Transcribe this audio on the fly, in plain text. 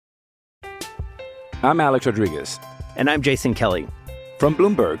I'm Alex Rodriguez. And I'm Jason Kelly. From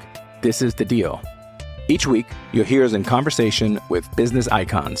Bloomberg, this is The Deal. Each week, you'll hear us in conversation with business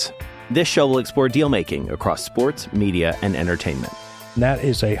icons. This show will explore deal-making across sports, media, and entertainment. That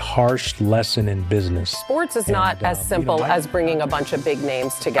is a harsh lesson in business. Sports is not as simple as bringing a bunch of big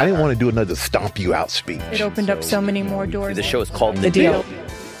names together. I didn't want to do another stomp you out speech. It opened up so many more doors. The show is called The Deal.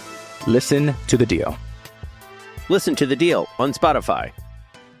 Listen to The Deal. Listen to The Deal on Spotify.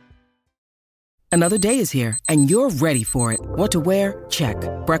 Another day is here, and you're ready for it. What to wear? Check.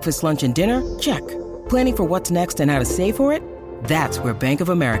 Breakfast, lunch, and dinner? Check. Planning for what's next and how to save for it? That's where Bank of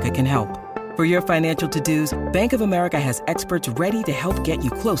America can help. For your financial to-dos, Bank of America has experts ready to help get you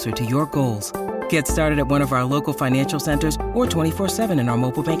closer to your goals. Get started at one of our local financial centers or 24/7 in our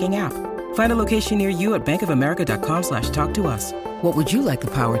mobile banking app. Find a location near you at bankofamerica.com/talktous. What would you like the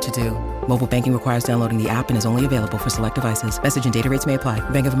power to do? Mobile banking requires downloading the app and is only available for select devices. Message and data rates may apply.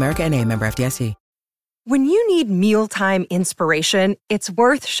 Bank of America N.A., member FDIC. When you need mealtime inspiration, it's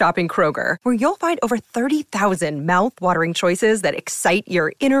worth shopping Kroger, where you'll find over 30,000 mouth-watering choices that excite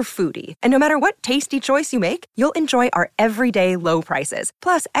your inner foodie. And no matter what tasty choice you make, you'll enjoy our everyday low prices,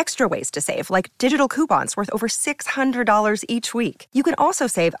 plus extra ways to save, like digital coupons worth over $600 each week. You can also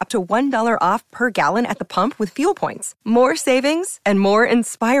save up to $1 off per gallon at the pump with fuel points. More savings and more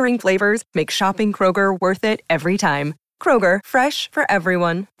inspiring flavors make shopping Kroger worth it every time. Kroger, fresh for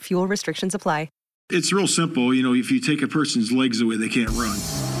everyone. Fuel restrictions apply. It's real simple. You know, if you take a person's legs away, they can't run.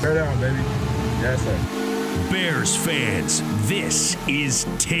 Right on, baby. Yes, sir. Bears fans, this is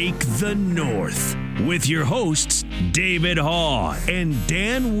Take the North with your hosts, David Haugh and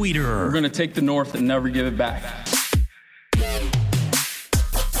Dan Wiederer. We're going to take the North and never give it back.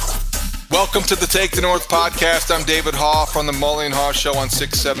 Welcome to the Take the North podcast. I'm David Haugh from the Mully and Haugh Show on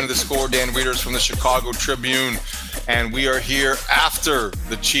 670 The Score. Dan Wiederer from the Chicago Tribune. And we are here after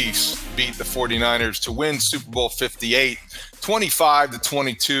the Chiefs beat the 49ers to win Super Bowl 58,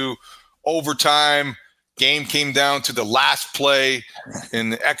 25-22. Overtime. Game came down to the last play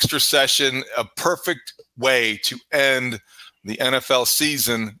in the extra session. A perfect way to end the NFL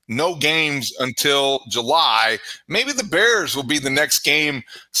season. No games until July. Maybe the Bears will be the next game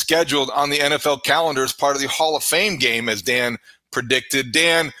scheduled on the NFL calendar as part of the Hall of Fame game, as Dan predicted.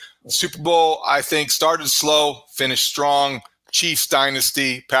 Dan, Super Bowl, I think, started slow, finished strong. Chiefs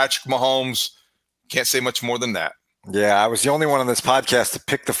dynasty, Patrick Mahomes. Can't say much more than that. Yeah, I was the only one on this podcast to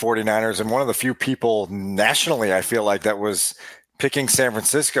pick the 49ers, and one of the few people nationally, I feel like, that was picking San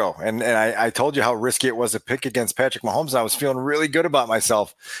Francisco. And I told you how risky it was to pick against Patrick Mahomes. And I was feeling really good about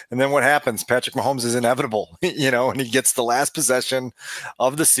myself. And then what happens? Patrick Mahomes is inevitable, and he gets the last possession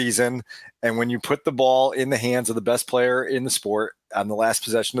of the season. And when you put the ball in the hands of the best player in the sport on the last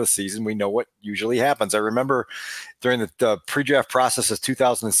possession of the season, we know what usually happens. I remember during the pre-draft process of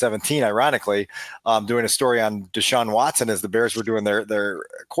 2017, ironically, doing a story on Deshaun Watson as the Bears were doing their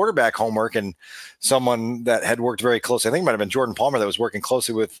quarterback homework, and someone that had worked very closely, I think it might have been Jordan Palmer, that was working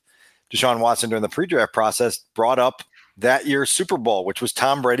closely with Deshaun Watson during the pre-draft process, brought up that year's Super Bowl, which was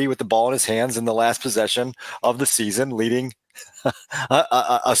Tom Brady with the ball in his hands in the last possession of the season, leading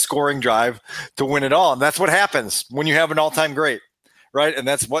a scoring drive to win it all. And that's what happens when you have an all-time great, right? And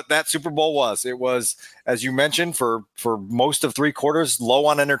that's what that Super Bowl was. It was, as you mentioned, for most of three quarters, low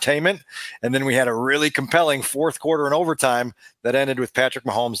on entertainment. And then we had a really compelling fourth quarter and overtime that ended with Patrick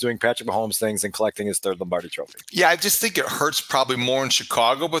Mahomes doing Patrick Mahomes things and collecting his third Lombardi trophy. Yeah, I just think it hurts probably more in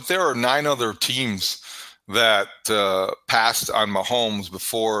Chicago, but there are 9 other teams that passed on Mahomes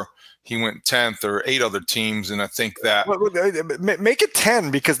before he went 10th, or 8 other teams. And I think that make it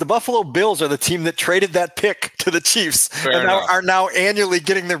 10, because the Buffalo Bills are the team that traded that pick to the Chiefs and are now annually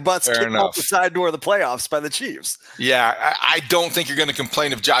getting their butts kicked out the side door of the playoffs by the Chiefs. Yeah, I don't think you're going to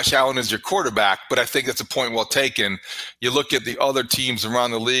complain if Josh Allen is your quarterback, but I think that's a point well taken. You look at the other teams around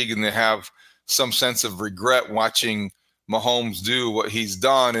the league and they have some sense of regret watching Mahomes do what he's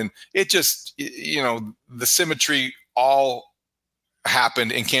done. And it just, the symmetry all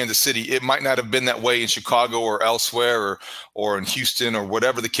happened in Kansas City. It might not have been that way in Chicago or elsewhere, or in Houston, or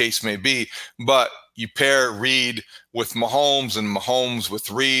whatever the case may be. But you pair Reed with Mahomes and Mahomes with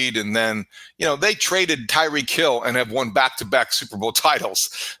Reed, and then, they traded Tyreek Hill and have won back-to-back Super Bowl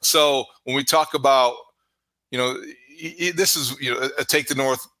titles. So when we talk about, this is a Take the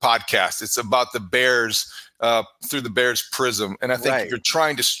North podcast. It's about the Bears through the Bears prism. And I think if you're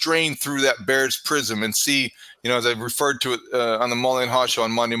trying to strain through that Bears prism and see, as I referred to it on the Mully and Haugh Show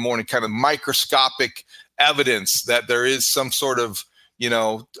on Monday morning, kind of microscopic evidence that there is some sort of,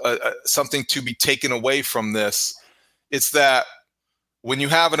 something to be taken away from this. It's that when you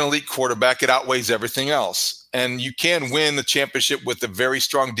have an elite quarterback, it outweighs everything else. And you can win the championship with a very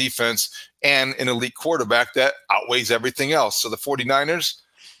strong defense and an elite quarterback that outweighs everything else. So the 49ers,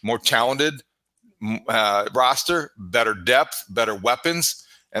 more talented roster, better depth, better weapons,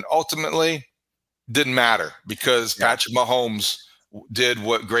 and ultimately didn't matter because Patrick Mahomes did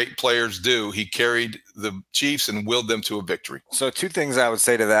what great players do. He carried the Chiefs and willed them to a victory. So 2 things I would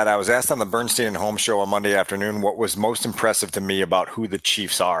say to that. I was asked on the Bernstein and Holmes show on Monday afternoon what was most impressive to me about who the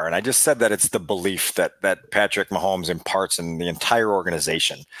Chiefs are. And I just said that it's the belief that Patrick Mahomes imparts in the entire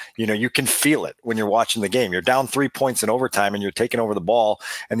organization. You know, you can feel it when you're watching the game. You're down 3 points in overtime and you're taking over the ball,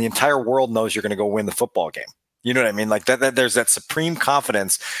 and the entire world knows you're going to go win the football game. You know what I mean? Like that there's that supreme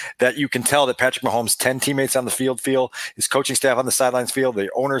confidence that you can tell that Patrick Mahomes' 10 teammates on the field feel, his coaching staff on the sidelines feel, the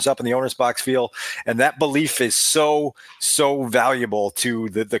owners up in the owner's box feel. And that belief is so valuable to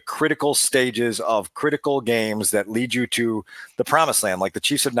the critical stages of critical games that lead you to the promised land. Like the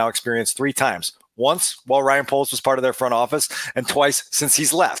Chiefs have now experienced 3 times. Once while Ryan Poles was part of their front office, and twice since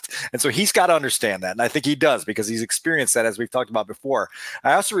he's left. And so he's got to understand that. And I think he does because he's experienced that, as we've talked about before.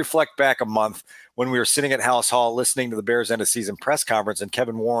 I also reflect back a month when we were sitting at Hallis Hall listening to the Bears end of season press conference and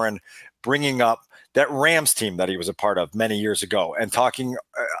Kevin Warren bringing up that Rams team that he was a part of many years ago and talking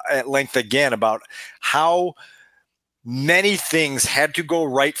at length again about how many things had to go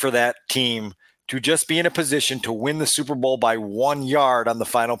right for that team to just be in a position to win the Super Bowl by 1 yard on the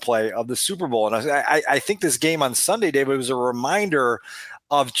final play of the Super Bowl. And I think this game on Sunday, David, was a reminder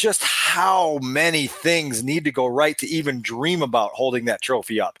of just how many things need to go right to even dream about holding that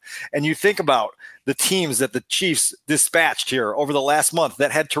trophy up. And you think about the teams that the Chiefs dispatched here over the last month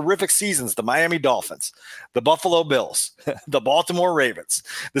that had terrific seasons: the Miami Dolphins, the Buffalo Bills, the Baltimore Ravens,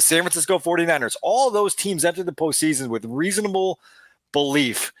 the San Francisco 49ers. All those teams entered the postseason with reasonable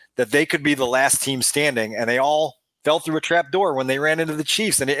belief that they could be the last team standing, and they all fell through a trap door when they ran into the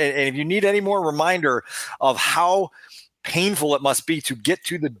Chiefs. And if you need any more reminder of how painful it must be to get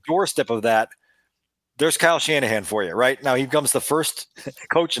to the doorstep of that, there's Kyle Shanahan for you. Right now, he becomes the first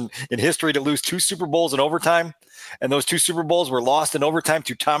coach in history to lose 2 Super Bowls in overtime, and those 2 Super Bowls were lost in overtime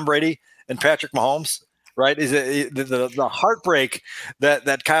to Tom Brady and Patrick Mahomes. Right? Is it the heartbreak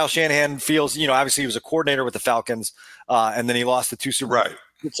that Kyle Shanahan feels? You know, obviously he was a coordinator with the Falcons, and then he lost the 2 Super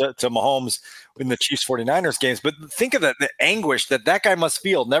Bowls to Mahomes in the Chiefs 49ers games. But think of the anguish that guy must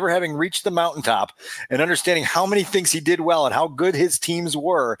feel, never having reached the mountaintop and understanding how many things he did well and how good his teams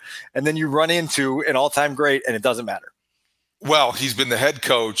were. And then you run into an all-time great and it doesn't matter. Well, he's been the head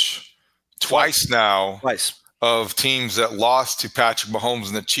coach twice now of teams that lost to Patrick Mahomes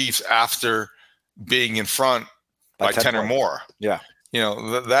and the Chiefs after being in front by 10 or more. Yeah. You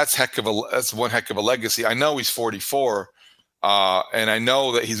know, that's one heck of a legacy. I know he's 44, and I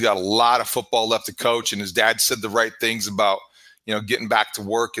know that he's got a lot of football left to coach, and his dad said the right things about, you know, getting back to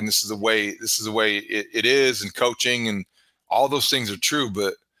work, and this is the way it is, and coaching, and all those things are true.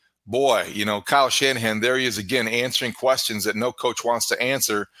 But boy, you know, Kyle Shanahan, there he is again, answering questions that no coach wants to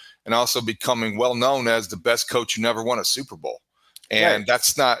answer, and also becoming well known as the best coach who never won a Super Bowl. And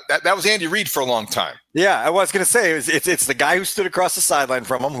that's not that was Andy Reid for a long time. Yeah, I was going to say it's the guy who stood across the sideline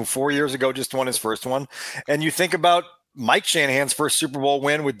from him, who 4 years ago just won his first one. And you think about Mike Shanahan's first Super Bowl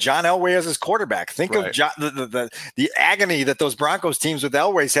win with John Elway as his quarterback. Think of the agony that those Broncos teams with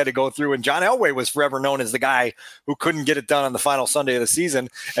Elway's had to go through. And John Elway was forever known as the guy who couldn't get it done on the final Sunday of the season.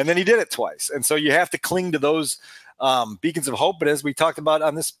 And then he did it twice. And so you have to cling to those beacons of hope. But as we talked about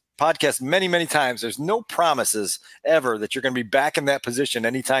on this podcast many, many times, there's no promises ever that you're going to be back in that position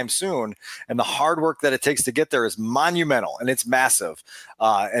anytime soon. And the hard work that it takes to get there is monumental, and it's massive.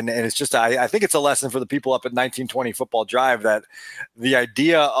 And it's just, I think it's a lesson for the people up at 1920 Football Drive that the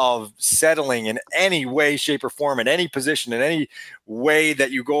idea of settling in any way, shape, or form, in any position, in any way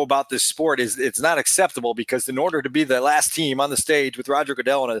that you go about this sport it's not acceptable, because in order to be the last team on the stage with Roger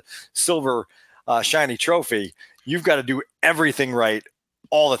Goodell and a silver shiny trophy, you've got to do everything right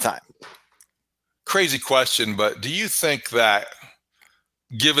all the time. Crazy question, but do you think that,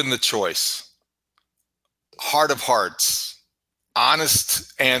 given the choice, heart of hearts,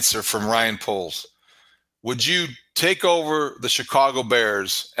 honest answer from Ryan Poles, would you take over the Chicago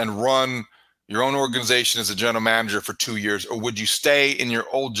Bears and run your own organization as a general manager for 2 years, or would you stay in your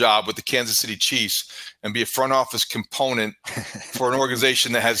old job with the Kansas City Chiefs and be a front office component for an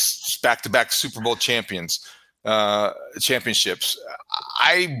organization that has back-to-back Super Bowl championships?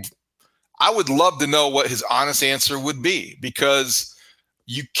 I would love to know what his honest answer would be, because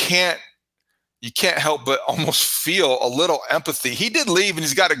you can't help but almost feel a little empathy. He did leave and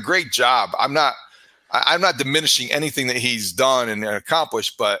he's got a great job. I'm not diminishing anything that he's done and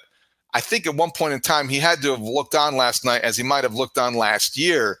accomplished, but I think at one point in time he had to have looked on last night, as he might have looked on last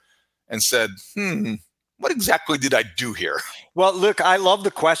year, and said, what exactly did I do here? Well, look, I love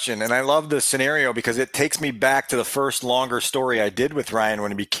the question and I love the scenario because it takes me back to the first longer story I did with Ryan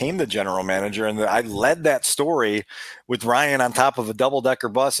when he became the general manager. And I led that story with Ryan on top of a double-decker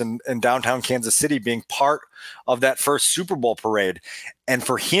bus in downtown Kansas City, being part of that first Super Bowl parade. And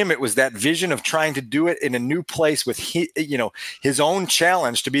for him, it was that vision of trying to do it in a new place with his own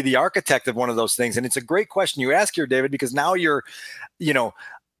challenge to be the architect of one of those things. And it's a great question you ask here, David, because now you're,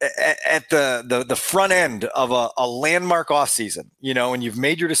 at the front end of a landmark offseason, and you've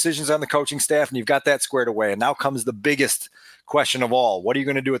made your decisions on the coaching staff and you've got that squared away. And now comes the biggest question of all. What are you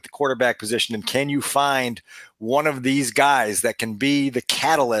going to do at the quarterback position? And can you find one of these guys that can be the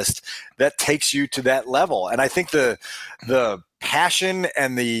catalyst that takes you to that level? And I think the passion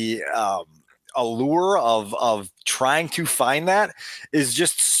and the allure of trying to find that is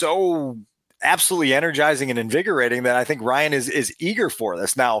just so absolutely energizing and invigorating that I think Ryan is eager for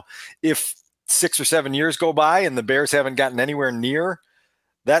this. Now, if 6 or 7 years go by and the Bears haven't gotten anywhere near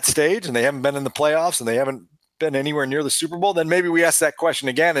that stage and they haven't been in the playoffs and they haven't been anywhere near the Super Bowl, then maybe we ask that question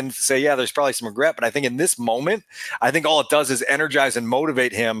again and say, yeah, there's probably some regret. But I think in this moment, I think all it does is energize and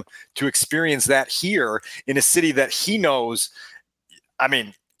motivate him to experience that here in a city that he knows. I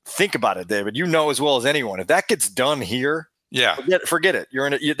mean, think about it, David. You know as well as anyone, if that gets done here, yeah, forget it.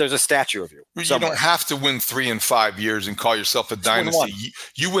 There's a statue of you. You don't have to win 3 and 5 years and call yourself a dynasty.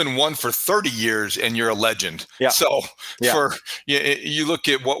 You win one for 30 years and you're a legend. Yeah. So you look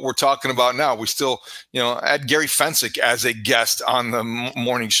at what we're talking about now. We still, had Gary Fensick as a guest on the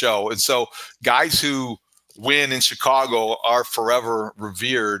morning show. And so guys who win in Chicago are forever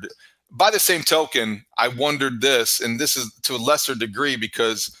revered. By the same token, I wondered this, and this is to a lesser degree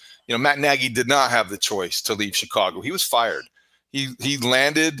because Matt Nagy did not have the choice to leave Chicago. He was fired. He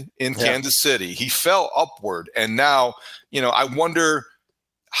landed in Kansas City. He fell upward. And now, I wonder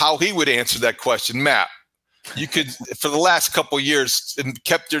how he would answer that question. Matt, you could, for the last couple of years,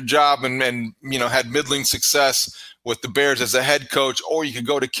 kept your job and had middling success with the Bears as a head coach, or you could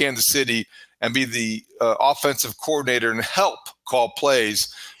go to Kansas City and be the offensive coordinator and help call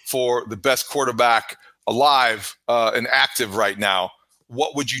plays for the best quarterback alive and active right now.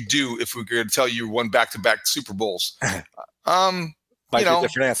 What would you do if we were going to tell you won back-to-back Super Bowls? Might be a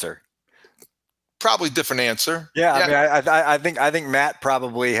different answer. Probably different answer. Yeah. I mean, I think Matt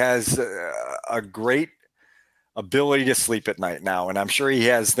probably has a great ability to sleep at night now, and I'm sure he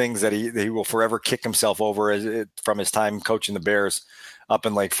has things that he will forever kick himself over from his time coaching the Bears up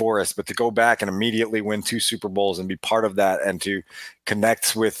in Lake Forest. But to go back and immediately win 2 Super Bowls and be part of that, and to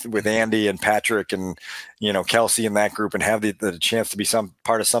connect with Andy and Patrick and Kelsey in that group, and have the chance to be some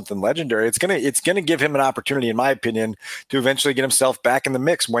part of something legendary, it's gonna give him an opportunity, in my opinion, to eventually get himself back in the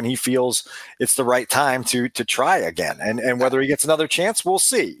mix when he feels it's the right time to try again. And whether he gets another chance, we'll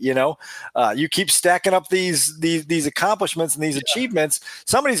see. You keep stacking up these accomplishments and these achievements,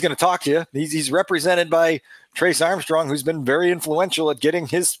 somebody's going to talk to you. He's represented by Trace Armstrong, who's been very influential at getting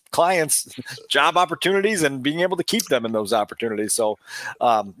his clients job opportunities and being able to keep them in those opportunities. So,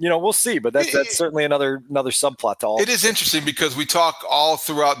 we'll see. But that's certainly another subplot to all. It is interesting because we talk all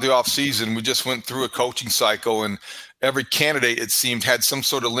throughout the offseason. We just went through a coaching cycle, and every candidate, it seemed, had some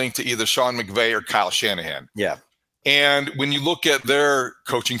sort of link to either Sean McVay or Kyle Shanahan. Yeah. And when you look at their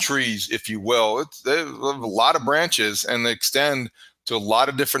coaching trees, if you will, they have a lot of branches and they extend to a lot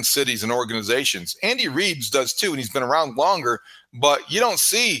of different cities and organizations. Andy Reid's does too, and he's been around longer, but you don't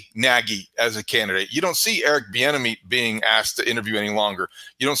see Nagy as a candidate. You don't see Eric Bieniemy being asked to interview any longer.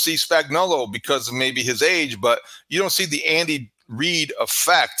 You don't see Spagnuolo because of maybe his age, but you don't see the Andy Reid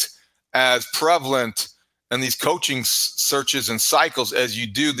effect as prevalent in these coaching searches and cycles as you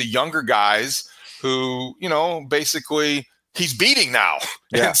do the younger guys who, basically he's beating now.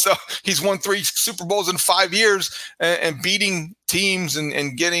 Yeah. And so he's won 3 Super Bowls in 5 years and beating teams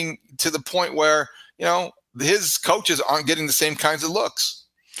and getting to the point where, his coaches aren't getting the same kinds of looks.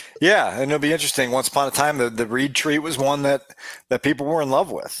 Yeah. And it'll be interesting. Once upon a time, the Reid tree was one that people were in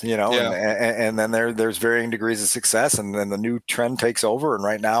love with, and then there's varying degrees of success, and then the new trend takes over. And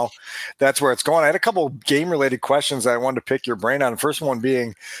right now that's where it's going. I had a couple of game related questions I wanted to pick your brain on. The first one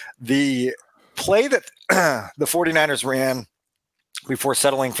being the play that the 49ers ran before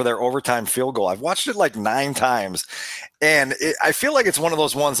settling for their overtime field goal. I've watched it like 9 times, and I feel like it's one of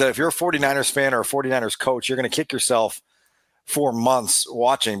those ones that if you're a 49ers fan or a 49ers coach, you're going to kick yourself for months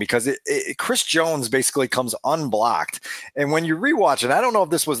watching, because Chris Jones basically comes unblocked. And when you rewatch it, I don't know if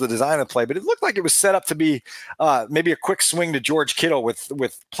this was the design of the play, but it looked like it was set up to be maybe a quick swing to George Kittle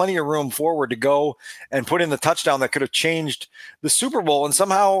with plenty of room forward to go and put in the touchdown that could have changed the Super Bowl. And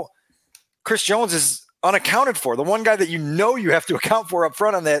somehow Chris Jones is unaccounted for. The one guy that you have to account for up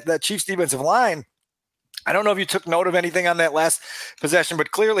front on that Chiefs defensive line I don't know if you took note of anything on that last possession,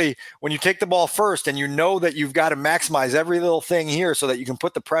 but clearly when you take the ball first and you know that you've got to maximize every little thing here so that you can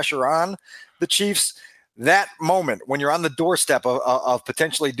put the pressure on the Chiefs, that moment when you're on the doorstep of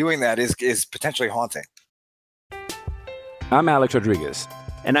potentially doing that is potentially haunting. I'm Alex Rodriguez.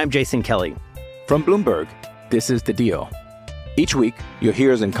 And I'm Jason Kelly. From Bloomberg, this is The Deal. Each week, you'll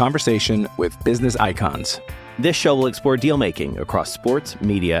hear us in conversation with business icons. This show will explore deal-making across sports,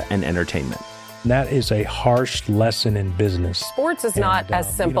 media, and entertainment. That is a harsh lesson in business. Sports is not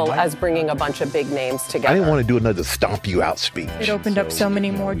as simple as bringing a bunch of big names together. I didn't want to do another stomp you out speech. It opened up so many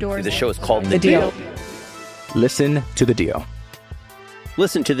more doors. The show is called The Deal. Listen to The Deal.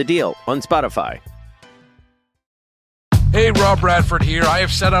 Listen to The Deal on Spotify. Hey, Rob Bradford here. I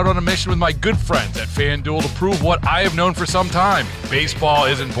have set out on a mission with my good friends at FanDuel to prove what I have known for some time. Baseball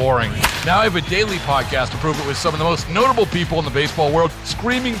isn't boring. Now I have a daily podcast to prove it with some of the most notable people in the baseball world,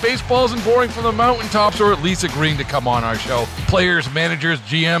 screaming baseball isn't boring from the mountaintops, or at least agreeing to come on our show. Players, managers,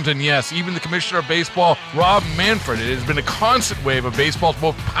 GMs, and yes, even the commissioner of baseball, Rob Manfred. It has been a constant wave of baseball's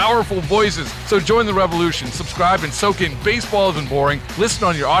most powerful voices. So join the revolution. Subscribe and soak in Baseball Isn't Boring. Listen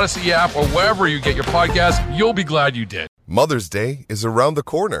on your Odyssey app or wherever you get your podcasts. You'll be glad you did. Mother's Day is around the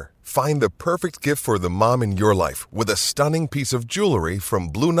corner. Find the perfect gift for the mom in your life with a stunning piece of jewelry from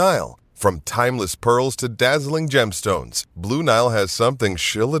Blue Nile. From timeless pearls to dazzling gemstones, Blue Nile has something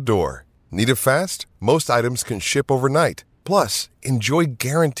she'll adore. Need it fast? Most items can ship overnight. Plus, enjoy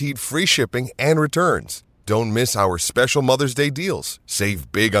guaranteed free shipping and returns. Don't miss our special Mother's Day deals.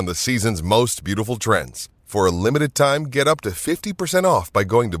 Save big on the season's most beautiful trends. For a limited time, get up to 50% off by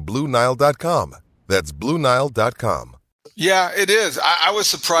going to BlueNile.com. That's BlueNile.com. Yeah, it is. I was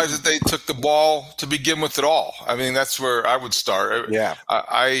surprised that they took the ball to begin with at all. I mean, that's where I would start. Yeah.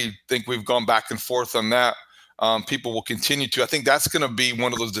 I think we've gone back and forth on that. People will continue to. I think that's going to be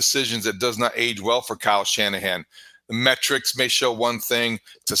one of those decisions that does not age well for Kyle Shanahan. The metrics may show one thing.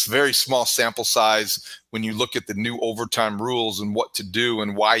 It's a very small sample size when you look at the new overtime rules and what to do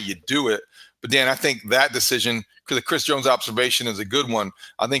and why you do it. But Dan, I think that decision, because the Chris Jones observation is a good one.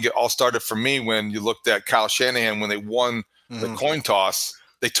 I think it all started for me when you looked at Kyle Shanahan when they won the coin toss.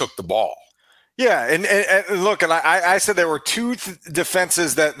 They took the ball. Yeah, and look, and I said there were two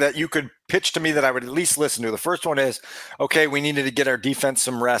defenses that you could pitch to me that I would at least listen to. The first one is, okay, we needed to get our defense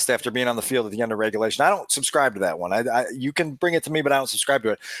some rest after being on the field at the end of regulation. I don't subscribe to that one. You can bring it to me, but I don't subscribe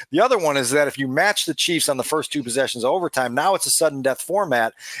to it. The other one is that if you match the Chiefs on the first two possessions of overtime, now it's a sudden death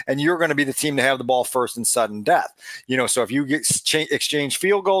format, and you're going to be the team to have the ball first in sudden death. So if you exchange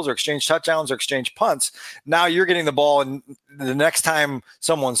field goals or exchange touchdowns or exchange punts, now you're getting the ball, and the next time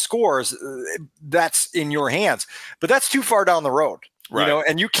someone scores, that's in your hands. But that's too far down the road. Right.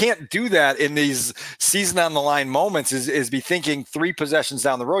 And you can't do that in these season on the line moments is be thinking 3 possessions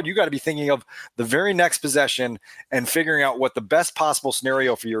down the road. You got to be thinking of the very next possession and figuring out what the best possible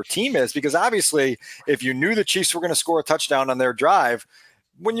scenario for your team is. Because obviously, if you knew the Chiefs were going to score a touchdown on their drive,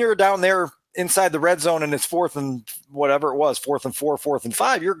 when you're down there inside the red zone and it's 4th and 4, 4th and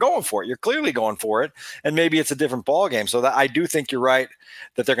 5, you're going for it. You're clearly going for it. And maybe it's a different ball game. So that I do think you're right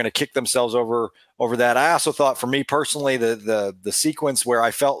that they're going to kick themselves over that. I also thought, for me personally, the sequence where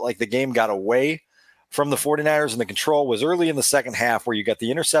I felt like the game got away from the 49ers and the control was early in the second half, where you got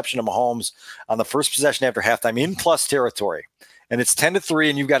the interception of Mahomes on the first possession after halftime in plus territory. And it's 10-3,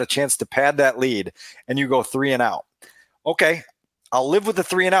 and you've got a chance to pad that lead, and you go 3 and out. Okay, I'll live with the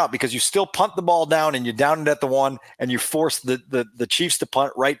 3 and out, because you still punt the ball down and you down it at the 1, and you force the Chiefs to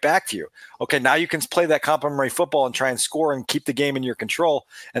punt right back to you. Okay, now you can play that complimentary football and try and score and keep the game in your control.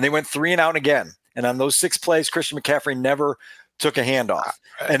 And they went 3 and out again. And on those 6 plays, Christian McCaffrey never took a handoff.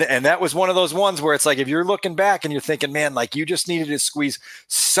 And that was one of those ones where it's like, if you're looking back and you're thinking, man, like you just needed to squeeze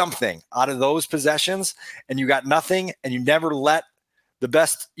something out of those possessions, and you got nothing, and you never let the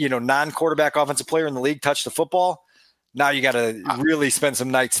best, non-quarterback offensive player in the league touch the football. Now you got to really spend some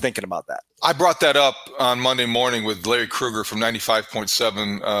nights thinking about that. I brought that up on Monday morning with Larry Krueger from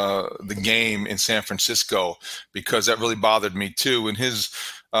 95.7, the game in San Francisco, because that really bothered me too. And his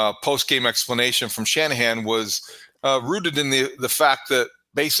post-game explanation from Shanahan was rooted in the fact that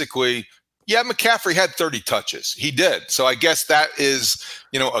basically, yeah, McCaffrey had 30 touches. He did. So I guess that is,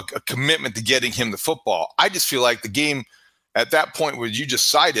 a commitment to getting him the football. I just feel like the game at that point where you just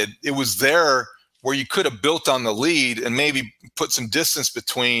cited, it was there where you could have built on the lead and maybe put some distance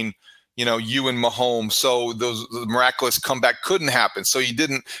between, you and Mahomes. So the miraculous comeback couldn't happen. So you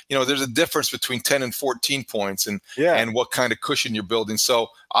didn't, there's a difference between 10 and 14 points and what kind of cushion you're building. So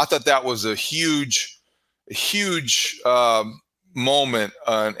I thought that was a huge moment.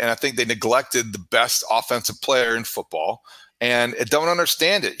 And I think they neglected the best offensive player in football. And I don't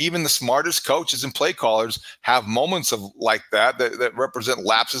understand it. Even the smartest coaches and play callers have moments of like that represent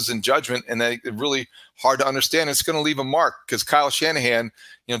lapses in judgment, and they're really hard to understand. It's going to leave a mark because Kyle Shanahan,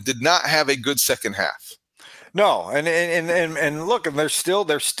 did not have a good second half. No, and look, and they're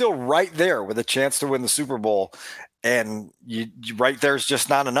still right there with a chance to win the Super Bowl. And you right there is just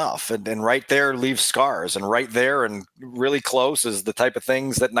not enough. And right there leaves scars. And right there and really close is the type of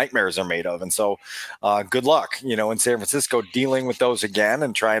things that nightmares are made of. And so good luck, in San Francisco dealing with those again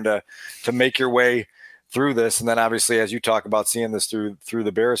and trying to make your way through this. And then obviously, as you talk about seeing this through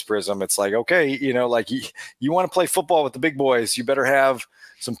the Bears prism, it's like, okay, you want to play football with the big boys. You better have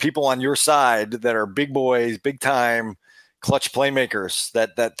some people on your side that are big boys, big time, clutch playmakers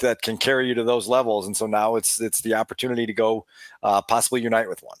that can carry you to those levels. And so now it's the opportunity to go possibly unite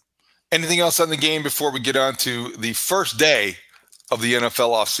with one. Anything else on the game before we get on to the first day of the NFL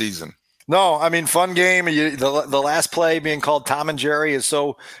offseason? No, I mean, fun game. The last play being called Tom and Jerry is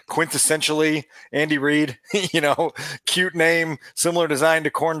so quintessentially Andy Reid, cute name, similar design to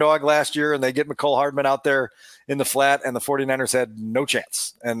Corn Dog last year. And they get McCole Hardman out there in the flat, and the 49ers had no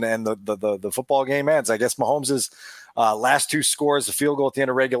chance. And the football game ends. I guess Mahomes' last two scores, the field goal at the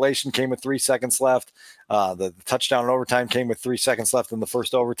end of regulation came with 3 seconds left. The touchdown in overtime came with 3 seconds left in the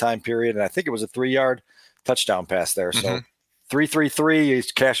first overtime period. And I think it was a 3-yard touchdown pass there. So 3-3-3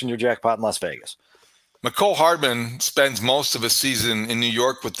 is cashing your jackpot in Las Vegas. McCole Hardman spends most of his season in New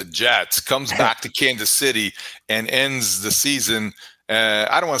York with the Jets, comes back to Kansas City and ends the season.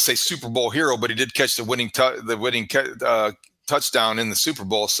 I don't want to say Super Bowl hero, but he did catch the winning touchdown in the Super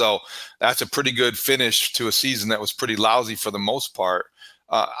Bowl. So that's a pretty good finish to a season that was pretty lousy for the most part.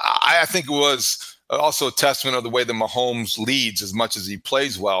 I think it was also a testament of the way that Mahomes leads as much as he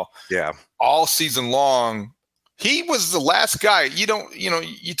plays well. Yeah. All season long, he was the last guy. You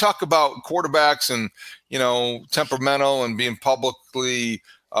talk about quarterbacks and, temperamental and being publicly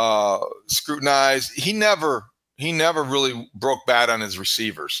scrutinized. He never really broke bad on his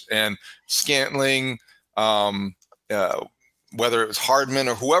receivers. And Scantling, whether it was Hardman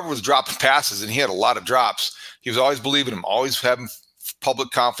or whoever was dropping passes, and he had a lot of drops, he was always believing them, always having public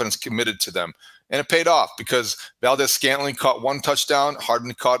confidence committed to them. And it paid off because Valdez-Scantling caught one touchdown,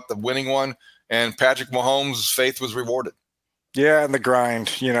 Hardman caught the winning one, and Patrick Mahomes' faith was rewarded. Yeah, and the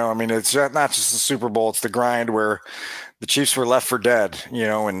grind, it's not just the Super Bowl, it's the grind where the Chiefs were left for dead,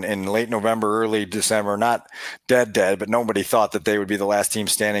 in late November, early December, not dead, but nobody thought that they would be the last team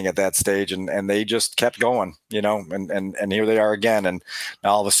standing at that stage. And they just kept going, and here they are again. And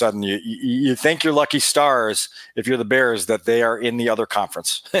now all of a sudden you think you're lucky stars if you're the Bears that they are in the other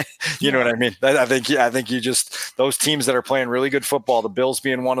conference. You know what I mean? I think you just, those teams that are playing really good football, the Bills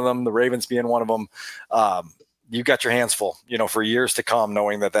being one of them, the Ravens being one of them, you've got your hands full, for years to come,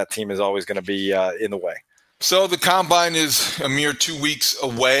 knowing that team is always going to be in the way. So the Combine is a mere 2 weeks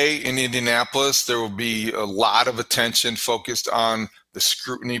away in Indianapolis. There will be a lot of attention focused on the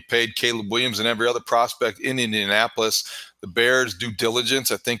scrutiny paid Caleb Williams and every other prospect in Indianapolis. The Bears' due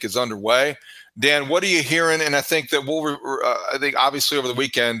diligence, I think, is underway. Dan, what are you hearing? And I think that obviously over the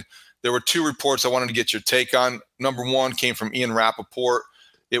weekend, there were two reports I wanted to get your take on. Number one came from Ian Rappaport.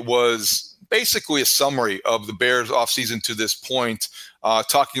 It was basically a summary of the Bears offseason to this point,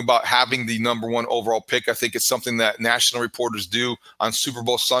 talking about having the number one overall pick. I think it's something that national reporters do on Super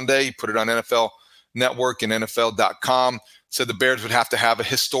Bowl Sunday. He put it on NFL Network and NFL.com. Said the Bears would have to have a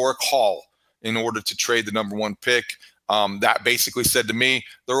historic haul in order to trade the number one pick. That basically said to me,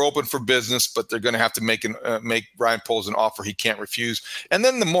 they're open for business, but they're going to have to make Ryan Poles an offer he can't refuse. And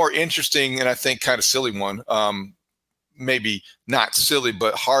then the more interesting and I think kind of silly one, maybe not silly,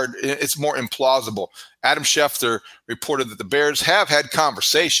 but hard. It's more implausible. Adam Schefter reported that the Bears have had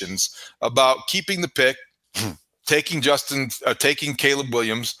conversations about keeping the pick, taking Caleb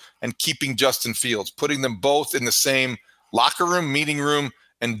Williams, and keeping Justin Fields, putting them both in the same locker room, meeting room,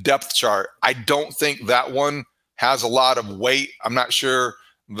 and depth chart. I don't think that one has a lot of weight. I'm not sure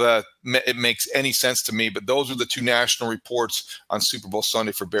that it makes any sense to me, but those are the two national reports on Super Bowl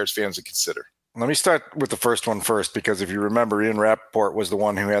Sunday for Bears fans to consider. Let me start with the first one first, because if you remember, Ian Rappaport was the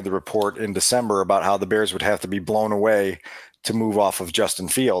one who had the report in December about how the Bears would have to be blown away to move off of Justin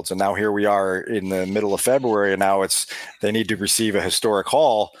Fields. And now here we are in the middle of February, and now they need to receive a historic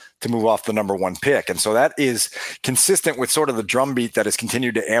haul to move off the number one pick. And so that is consistent with sort of the drumbeat that has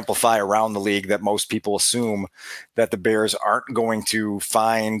continued to amplify around the league, that most people assume that the Bears aren't going to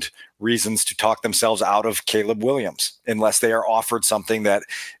find reasons to talk themselves out of Caleb Williams unless they are offered something that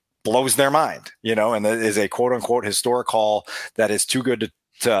blows their mind, and that is a quote unquote historic haul that is too good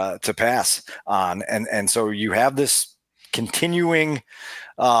to pass on. And so you have this continuing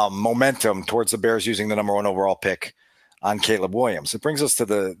momentum towards the Bears using the number one overall pick on Caleb Williams. It brings us to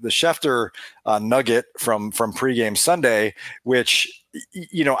the Schefter nugget from pregame Sunday, which,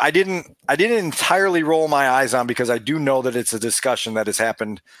 you know, I didn't entirely roll my eyes on, because I do know that it's a discussion that has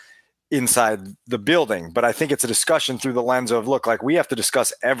happened inside the building, but I think it's a discussion through the lens of, look, like, we have to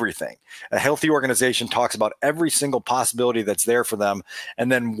discuss everything. A healthy organization talks about every single possibility that's there for them,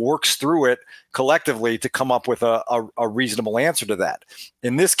 and then works through it collectively to come up with a reasonable answer to that.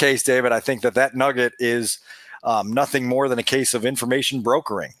 In this case, David, I think that nugget is nothing more than a case of information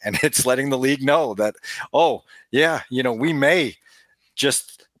brokering, and it's letting the league know that, oh yeah, you know, we may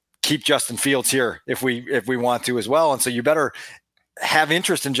just keep Justin Fields here if we want to as well, and so you better have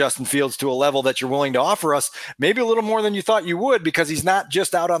interest in Justin Fields to a level that you're willing to offer us maybe a little more than you thought you would, because he's not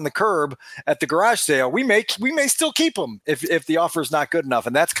just out on the curb at the garage sale. We may still keep him if the offer is not good enough.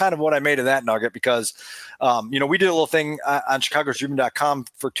 And that's kind of what I made of that nugget, because, you know, we did a little thing on ChicagoTribune.com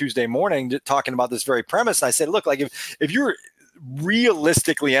for Tuesday morning talking about this very premise. And I said, look, like, if you're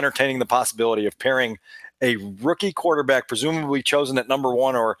realistically entertaining the possibility of pairing a rookie quarterback, presumably chosen at number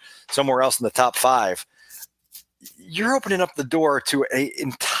 1 or somewhere else in the top 5, you're opening up the door to an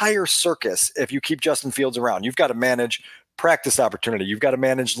entire circus if you keep Justin Fields around. You've got to manage practice opportunity. You've got to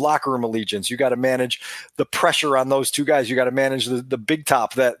manage locker room allegiance. You've got to manage the pressure on those two guys. You got to manage the big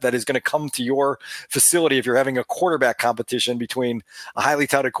top that is going to come to your facility if you're having a quarterback competition between a highly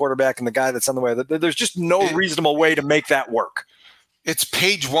touted quarterback and the guy that's on the way. There's just no reasonable way to make that work. It's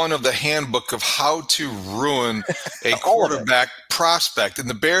page 1 of the handbook of how to ruin a quarterback prospect. And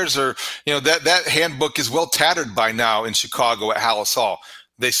the Bears are, you know, that handbook is well tattered by now in Chicago at Hallis Hall.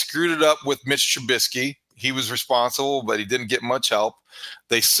 They screwed it up with Mitch Trubisky. He was responsible, but he didn't get much help.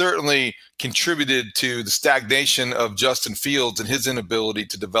 They certainly contributed to the stagnation of Justin Fields and his inability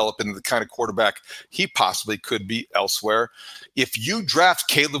to develop into the kind of quarterback he possibly could be elsewhere. If you draft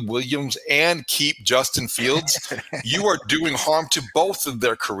Caleb Williams and keep Justin Fields, you are doing harm to both of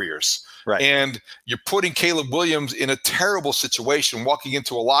their careers. Right. And you're putting Caleb Williams in a terrible situation, walking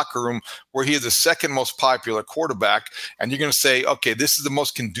into a locker room where he is the second most popular quarterback, and you're going to say, okay, this is the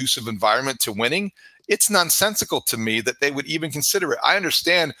most conducive environment to winning. It's nonsensical to me that they would even consider it. I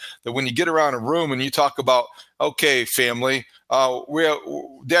understand that when you get around a room and you talk about, okay, family,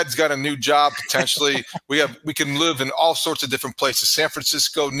 Dad's got a new job potentially. we can live in all sorts of different places: San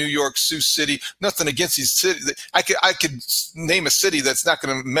Francisco, New York, Sioux City. Nothing against these cities. I could name a city that's not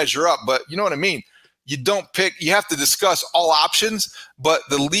going to measure up, but you know what I mean. You don't pick. You have to discuss all options, but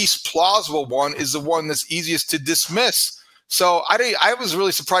the least plausible one is the one that's easiest to dismiss. So I was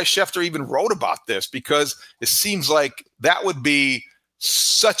really surprised Schefter even wrote about this, because it seems like that would be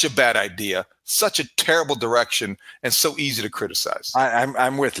such a bad idea, such a terrible direction, and so easy to criticize.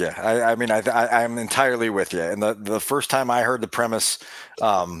 I'm with you. I mean, I'm entirely with you. And the first time I heard the premise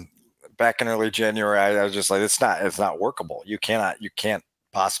back in early January, I was just like, it's not workable. You can't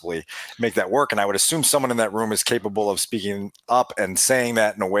possibly make that work. And I would assume someone in that room is capable of speaking up and saying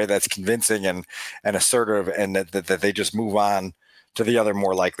that in a way that's convincing and assertive, and that they just move on to the other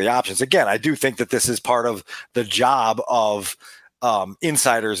more likely options. Again, I do think that this is part of the job of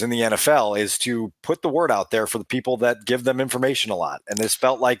insiders in the NFL, is to put the word out there for the people that give them information a lot. And this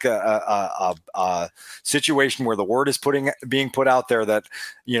felt like a situation where the word is being put out there that,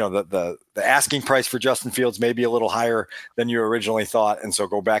 you know, the asking price for Justin Fields may be a little higher than you originally thought. And so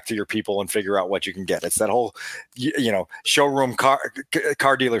go back to your people and figure out what you can get. It's that whole, you know, showroom car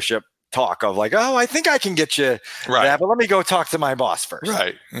dealership talk of like, oh, I think I can get you that, but let me go talk to my boss first.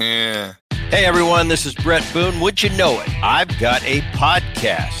 Right. Yeah. Hey everyone, this is Brett Boone. Would you know it? I've got a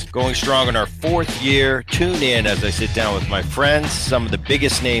podcast going strong in our 4th year. Tune in as I sit down with my friends, some of the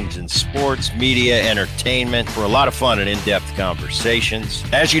biggest names in sports, media, entertainment, for a lot of fun and in-depth conversations.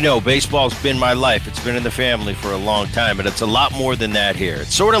 As you know, baseball's been my life. It's been in the family for a long time, but it's a lot more than that here.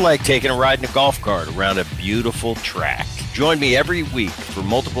 It's sort of like taking a ride in a golf cart around a beautiful track. Join me every week for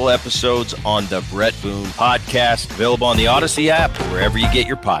multiple episodes on the Brett Boone Podcast, available on the Odyssey app or wherever you get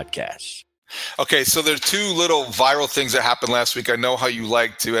your podcasts. Okay, so there are 2 little viral things that happened last week. I know how you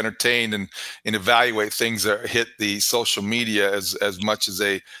like to entertain and evaluate things that hit the social media as much as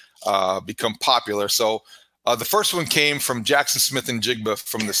they become popular. So the first one came from Jackson Smith-Njigba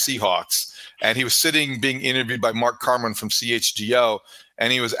from the Seahawks, and he was being interviewed by Mark Carman from CHGO,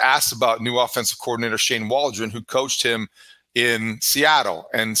 and he was asked about new offensive coordinator Shane Waldron, who coached him in Seattle.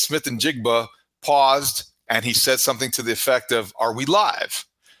 And Smith-Njigba paused, and he said something to the effect of, "Are we live?"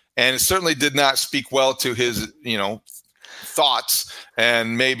 And it certainly did not speak well to his, you know, thoughts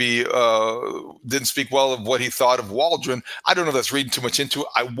and maybe didn't speak well of what he thought of Waldron. I don't know if that's reading too much into it.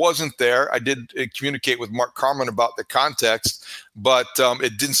 I wasn't there. I did communicate with Mark Carman about the context, but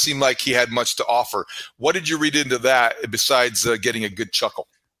it didn't seem like he had much to offer. What did you read into that besides getting a good chuckle?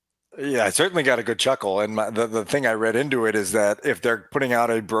 Yeah, I certainly got a good chuckle. And the thing I read into it is that if they're putting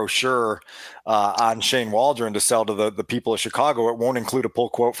out a brochure on Shane Waldron to sell to the people of Chicago, it won't include a pull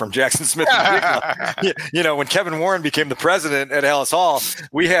quote from Jackson Smith. When Kevin Warren became the president at Ellis Hall,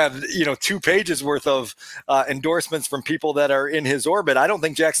 we had, 2 pages worth of endorsements from people that are in his orbit. I don't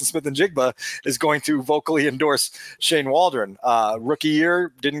think Jackson Smith and Jigba is going to vocally endorse Shane Waldron. Rookie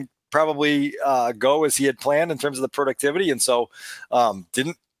year didn't probably go as he had planned in terms of the productivity. And so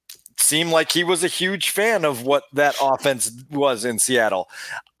didn't seem like he was a huge fan of what that offense was in Seattle.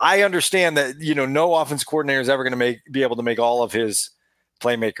 I understand that, no offense coordinator is ever going to be able to make all of his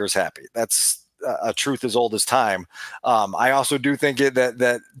playmakers happy. That's a truth as old as time. I also do think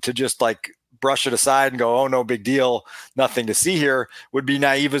that to just like brush it aside and go, oh, no big deal, nothing to see here, would be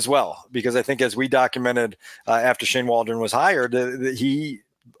naive as well. Because I think as we documented after Shane Waldron was hired, he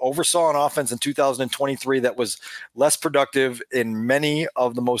oversaw an offense in 2023 that was less productive in many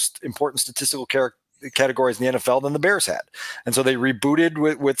of the most important statistical categories in the NFL than the Bears had. And so they rebooted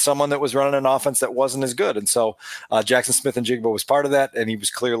with someone that was running an offense that wasn't as good. And so Jackson Smith and Jigba was part of that. And he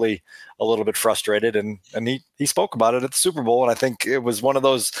was clearly a little bit frustrated. And he spoke about it at the Super Bowl. And I think it was one of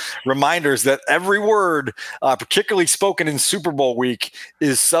those reminders that every word, particularly spoken in Super Bowl week,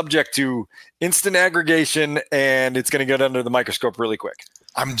 is subject to instant aggregation, and it's going to get under the microscope really quick.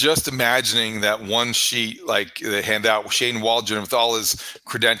 I'm just imagining that one sheet, like they hand out Shane Waldron with all his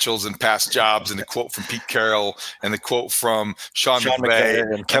credentials and past jobs, and the quote from Pete Carroll and the quote from Sean McVay,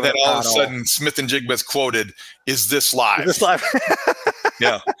 and then all of a sudden Smith and Jigba's quoted, "Is this live?" Is this live?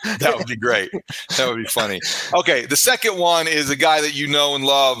 Yeah, that would be great. That would be funny. Okay, the second one is a guy that you know and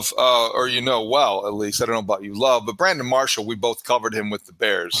love, or well, at least. I don't know about you love, but Brandon Marshall, we both covered him with the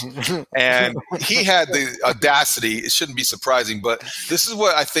Bears. And he had the audacity, it shouldn't be surprising, but this is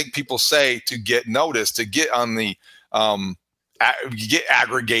what I think people say to get noticed, to get on the get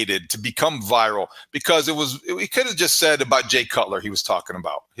aggregated, to become viral, because he could have just said about Jay Cutler, he was talking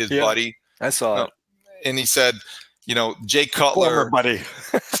about his buddy. I saw it. And he said, Jay Cutler,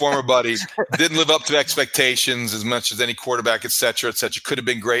 former buddy, didn't live up to expectations as much as any quarterback, et cetera, could have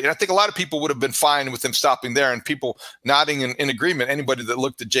been great. And I think a lot of people would have been fine with him stopping there, and people nodding in agreement. Anybody that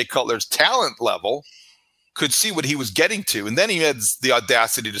looked at Jay Cutler's talent level could see what he was getting to. And then he had the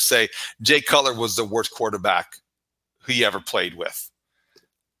audacity to say Jay Cutler was the worst quarterback he ever played with.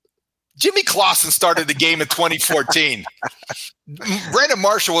 Jimmy Clausen started the game in 2014. Brandon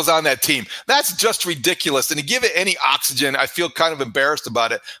Marshall was on that team. That's just ridiculous. And to give it any oxygen, I feel kind of embarrassed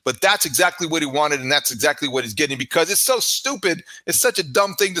about it. But that's exactly what he wanted, and that's exactly what he's getting, because it's so stupid. It's such a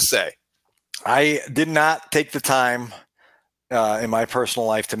dumb thing to say. I did not take the time in my personal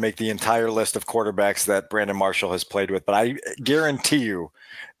life to make the entire list of quarterbacks that Brandon Marshall has played with. But I guarantee you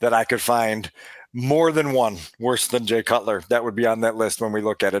that I could find more than one worse than Jay Cutler that would be on that list when we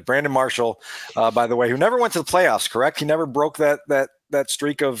look at it. Brandon Marshall, by the way, who never went to the playoffs, correct? He never broke that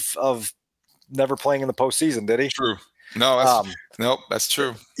streak of never playing in the postseason, did he? True. No, that's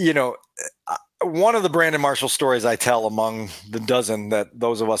true. One of the Brandon Marshall stories I tell among the dozen that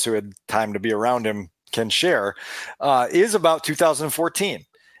those of us who had time to be around him can share is about 2014.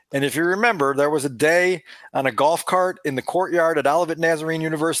 And if you remember, there was a day on a golf cart in the courtyard at Olivet Nazarene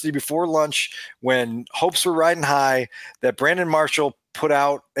University before lunch when hopes were riding high that Brandon Marshall put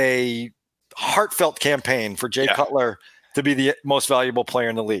out a heartfelt campaign for Jay Cutler to be the most valuable player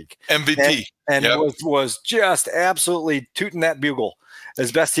in the league. MVP. And was just absolutely tooting that bugle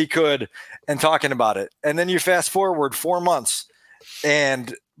as best he could and talking about it. And then you fast forward 4 months,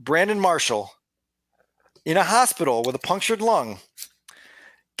 and Brandon Marshall in a hospital with a punctured lung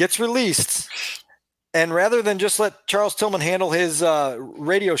gets released, and rather than just let Charles Tillman handle his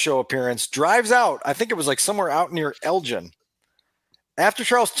radio show appearance, drives out. I think it was like somewhere out near Elgin, after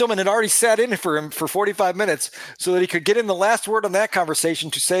Charles Tillman had already sat in for him for 45 minutes so that he could get in the last word on that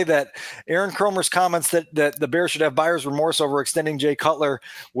conversation to say that Aaron Kromer's comments that the Bears should have buyer's remorse over extending Jay Cutler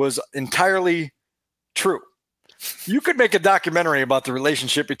was entirely true. You could make a documentary about the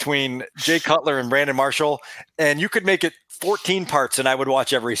relationship between Jay Cutler and Brandon Marshall, and you could make it 14 parts, and I would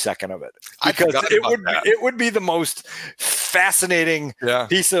watch every second of it, because it would be the most fascinating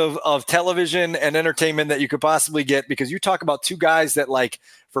piece of television and entertainment that you could possibly get, because you talk about two guys that, like,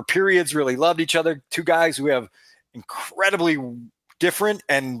 for periods really loved each other, two guys who have incredibly different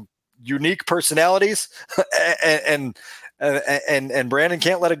and unique personalities, and Brandon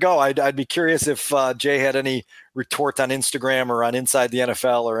can't let it go. I'd be curious if Jay had any retort on Instagram or on Inside the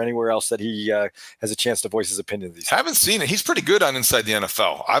NFL or anywhere else that he has a chance to voice his opinion. I haven't seen it. He's pretty good on Inside the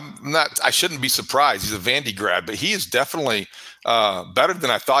NFL. I shouldn't be surprised. He's a Vandy grad, but he is definitely better than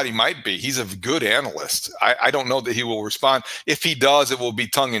I thought he might be. He's a good analyst. I don't know that he will respond. If he does, it will be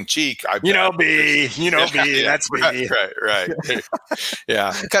tongue in cheek. That's me. Right.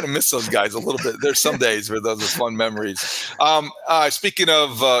 Yeah, I kind of miss those guys a little bit. There's some days where those are fun memories. Speaking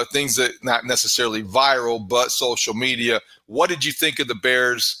of things that not necessarily viral, but social media, what did you think of the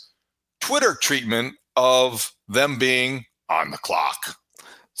Bears' Twitter treatment of them being on the clock?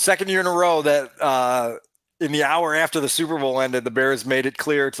 Second year in a row that in the hour after the Super Bowl ended, the Bears made it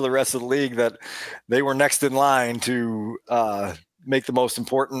clear to the rest of the league that they were next in line to make the most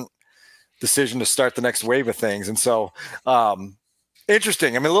important decision to start the next wave of things. And so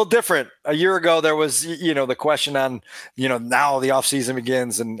interesting. I mean, a little different. A year ago, there was, the question on, now the offseason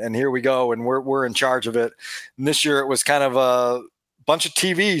begins and here we go and we're in charge of it. And this year it was kind of a bunch of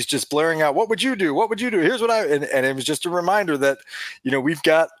TVs just blaring out, what would you do? What would you do? Here's what and it was just a reminder that, we've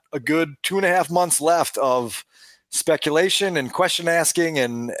got a good 2.5 months left of speculation and question asking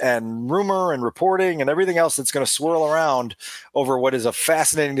and rumor and reporting and everything else that's going to swirl around over what is a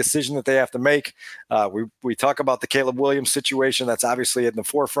fascinating decision that they have to make. We talk about the Caleb Williams situation. That's obviously in the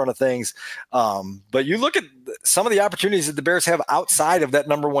forefront of things. But you look at some of the opportunities that the Bears have outside of that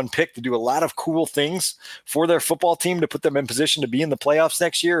number one pick to do a lot of cool things for their football team to put them in position to be in the playoffs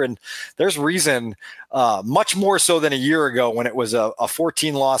next year. And there's reason much more so than a year ago when it was a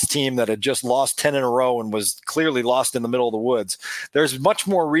 14-loss team that had just lost 10 in a row and was clearly lost in the middle of the woods. There's much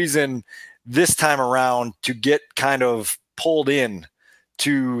more reason this time around to get kind of pulled in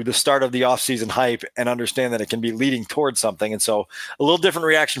to the start of the offseason hype and understand that it can be leading towards something. And so a little different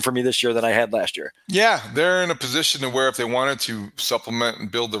reaction for me this year than I had last year. Yeah, they're in a position to where if they wanted to supplement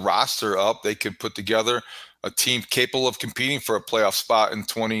and build the roster up, they could put together a team capable of competing for a playoff spot in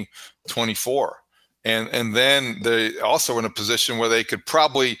 2024. And then they also in a position where they could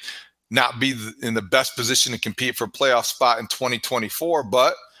probably not be in the best position to compete for a playoff spot in 2024,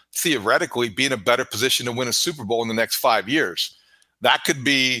 but theoretically be in a better position to win a Super Bowl in the next 5 years. That could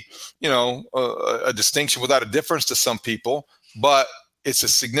be, a distinction without a difference to some people, but it's a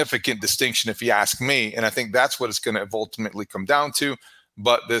significant distinction if you ask me. And I think that's what it's going to ultimately come down to.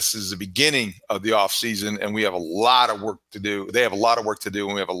 But this is the beginning of the offseason, and we have a lot of work to do. They have a lot of work to do,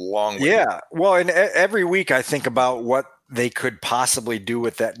 and we have a long way. Yeah. Well, and every week I think about what they could possibly do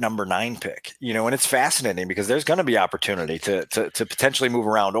with that number 9 pick, and it's fascinating because there's going to be opportunity to potentially move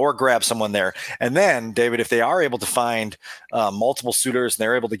around or grab someone there. And then, David, if they are able to find multiple suitors and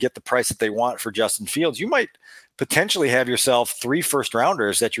they're able to get the price that they want for Justin Fields, you might potentially have yourself 3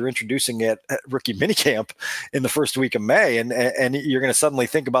 first-rounders that you're introducing at rookie minicamp in the first week of May. And you're going to suddenly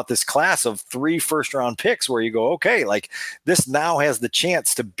think about this class of 3 first-round picks where you go, okay, like this now has the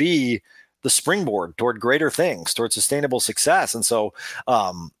chance to be the springboard toward greater things, toward sustainable success. And so,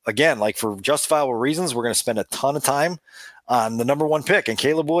 again, like for justifiable reasons, we're going to spend a ton of time on the number 1 pick and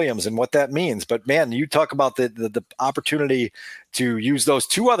Caleb Williams and what that means. But man, you talk about the opportunity to use those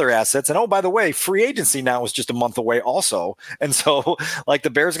 2 other assets. And oh, by the way, free agency now is just a month away also. And so like the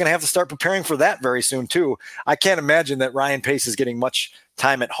Bears are going to have to start preparing for that very soon too. I can't imagine that Ryan Pace is getting much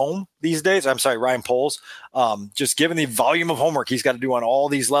time at home these days. I'm sorry, Ryan Poles, just given the volume of homework he's got to do on all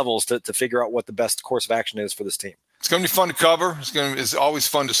these levels to figure out what the best course of action is for this team. It's going to be fun to cover. It's always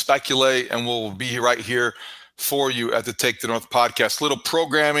fun to speculate, and we'll be right here for you at the Take the North podcast. Little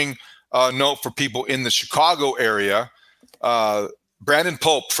programming note for people in the Chicago area. Brandon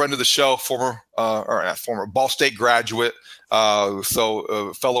Pope, friend of the show, former Ball State graduate,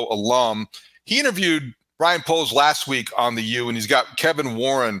 fellow alum. He interviewed Ryan Poles last week on the U, and he's got Kevin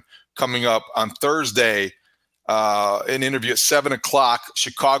Warren coming up on Thursday, an interview at 7:00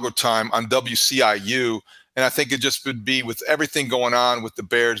 Chicago time on WCIU. And I think it just would be with everything going on with the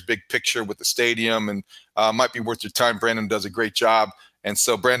Bears, big picture with the stadium, and might be worth your time. Brandon does a great job. And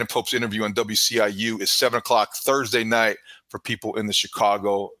so Brandon Pope's interview on WCIU is 7:00 Thursday night for people in the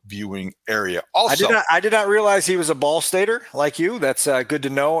Chicago viewing area. Also, I did not realize he was a Ball Stater like you. That's good to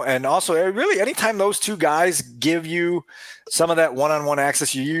know. And also, really, anytime those 2 guys give you some of that one-on-one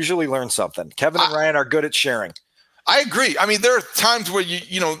access, you usually learn something. Kevin and Ryan are good at sharing. I agree. I mean, there are times where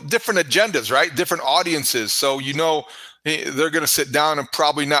different agendas, right? Different audiences. So, they're going to sit down and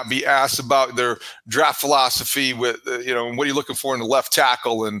probably not be asked about their draft philosophy with, what are you looking for in the left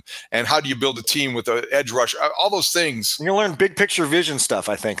tackle and how do you build a team with an edge rush, all those things. You'll learn big picture vision stuff,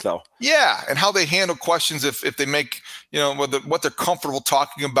 I think, though. Yeah. And how they handle questions if they make, what they're comfortable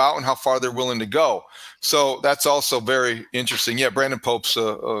talking about and how far they're willing to go. So that's also very interesting. Yeah. Brandon Pope's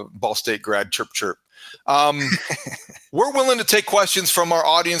a Ball State grad, chirp. We're willing to take questions from our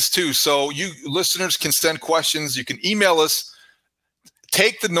audience too. So you listeners can send questions. You can email us,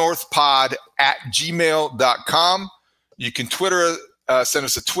 takethenorthpod@gmail.com. You can Twitter, send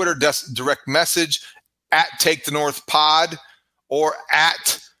us a Twitter direct message @takethenorthpod or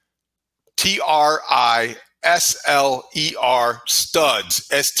 @TRISLER Studs,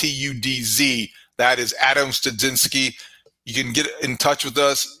 STUDZ. That is Adam Studzinski. You can get in touch with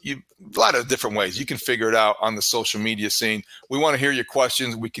us a lot of different ways. You can figure it out on the social media scene. We want to hear your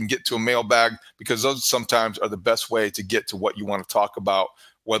questions. We can get to a mailbag because those sometimes are the best way to get to what you want to talk about,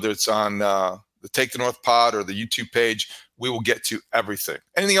 whether it's on the Take the North Pod or the YouTube page. We will get to everything.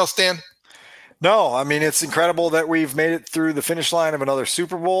 Anything else, Dan? No, I mean, it's incredible that we've made it through the finish line of another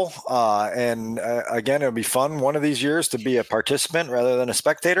Super Bowl. Again, it'll be fun one of these years to be a participant rather than a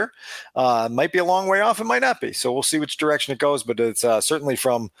spectator. Might be a long way off. It might not be. So we'll see which direction it goes. But it's certainly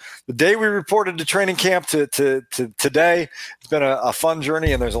from the day we reported to training camp to today, it's been a fun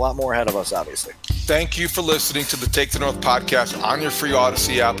journey, and there's a lot more ahead of us, obviously. Thank you for listening to the Take the North podcast on your free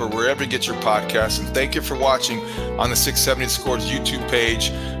Odyssey app or wherever you get your podcasts. And thank you for watching on the 670 Scores YouTube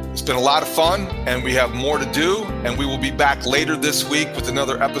page. It's been a lot of fun, and we have more to do, and we will be back later this week with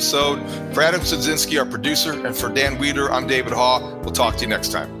another episode. For Adam Studzinski, our producer, and for Dan Weeder, I'm David Haugh. We'll talk to you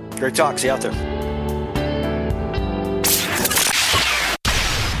next time. Great talk. See you out there.